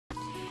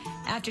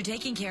After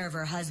taking care of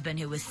her husband,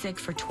 who was sick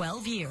for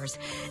 12 years,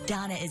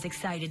 Donna is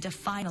excited to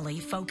finally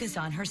focus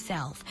on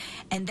herself.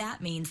 And that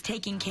means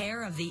taking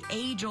care of the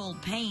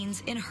age-old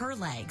pains in her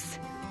legs.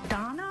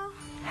 Donna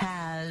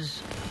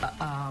has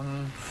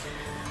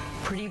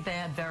pretty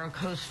bad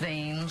varicose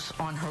veins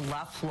on her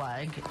left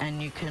leg,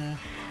 and you can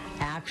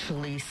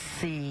actually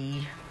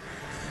see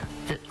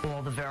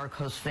all the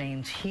varicose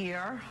veins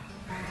here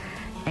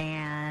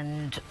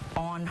and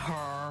on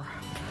her,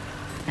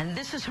 and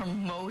this is her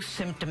most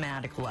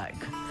symptomatic leg.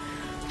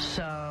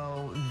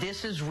 So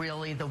this is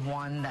really the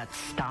one that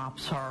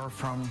stops her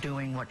from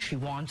doing what she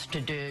wants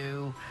to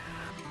do.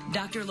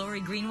 Dr.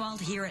 Lori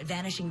Greenwald here at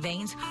Vanishing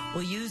Veins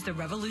will use the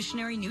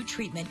revolutionary new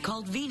treatment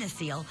called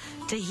Venaseal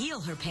to heal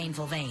her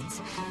painful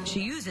veins. She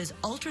uses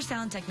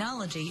ultrasound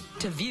technology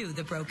to view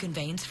the broken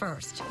veins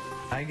first.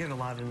 I get a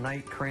lot of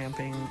night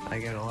cramping, I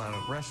get a lot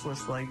of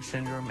restless leg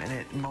syndrome, and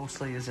it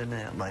mostly is in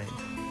that leg.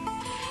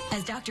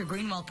 As Dr.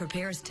 Greenwald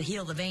prepares to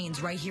heal the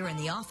veins right here in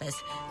the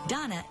office,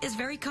 Donna is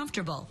very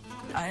comfortable.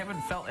 I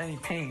haven't felt any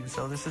pain,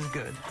 so this is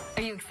good.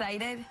 Are you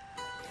excited?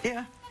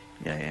 Yeah,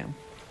 I am.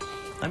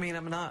 I mean,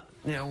 I'm not,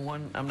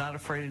 I'm not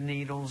afraid of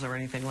needles or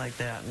anything like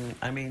that. And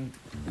I mean,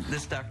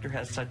 this doctor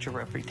has such a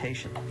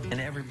reputation,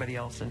 and everybody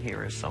else in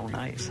here is so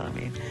nice. I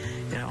mean,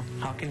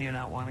 how can you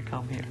not want to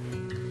come here?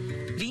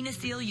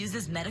 Venaseal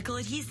uses medical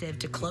adhesive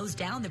to close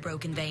down the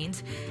broken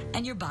veins,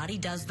 and your body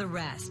does the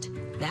rest.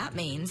 That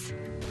means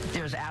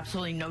there's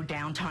absolutely no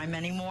downtime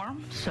anymore,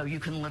 so you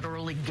can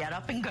literally get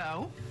up and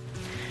go.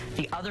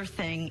 The other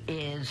thing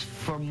is,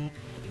 for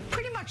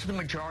pretty much the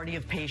majority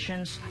of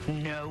patients,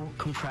 no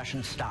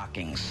compression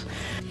stockings.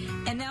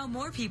 And now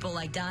more people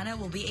like Donna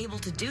will be able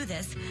to do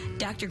this.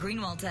 Dr.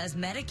 Greenwald says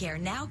Medicare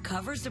now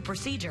covers the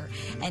procedure,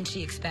 and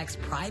she expects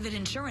private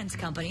insurance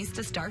companies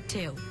to start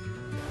too.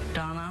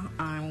 Donna,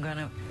 I'm going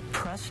to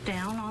press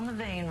down on the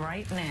vein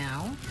right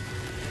now.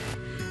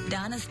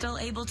 Donna's still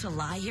able to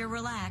lie here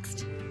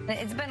relaxed.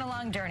 It's been a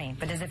long journey,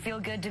 but does it feel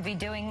good to be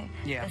doing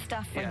the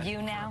stuff for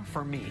you now?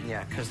 For me,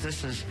 yeah, because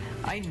this is,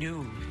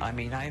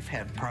 I've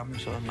had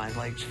problems with my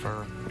legs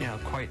for,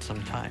 quite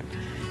some time,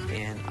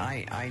 and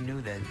I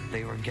knew that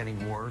they were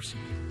getting worse.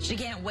 She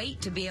can't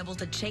wait to be able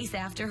to chase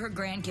after her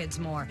grandkids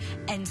more,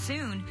 and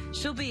soon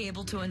she'll be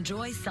able to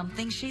enjoy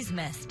something she's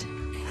missed.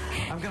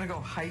 I'm going to go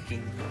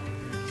hiking,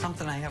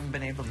 something I haven't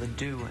been able to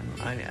do,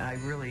 and I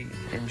really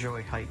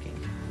enjoy hiking.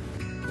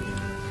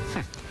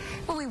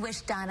 Well, we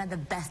wish Donna the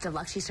best of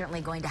luck. She's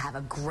certainly going to have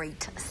a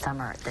great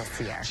summer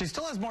this year. She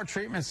still has more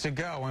treatments to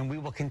go, and we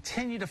will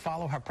continue to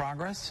follow her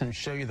progress and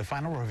show you the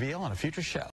final reveal on a future show.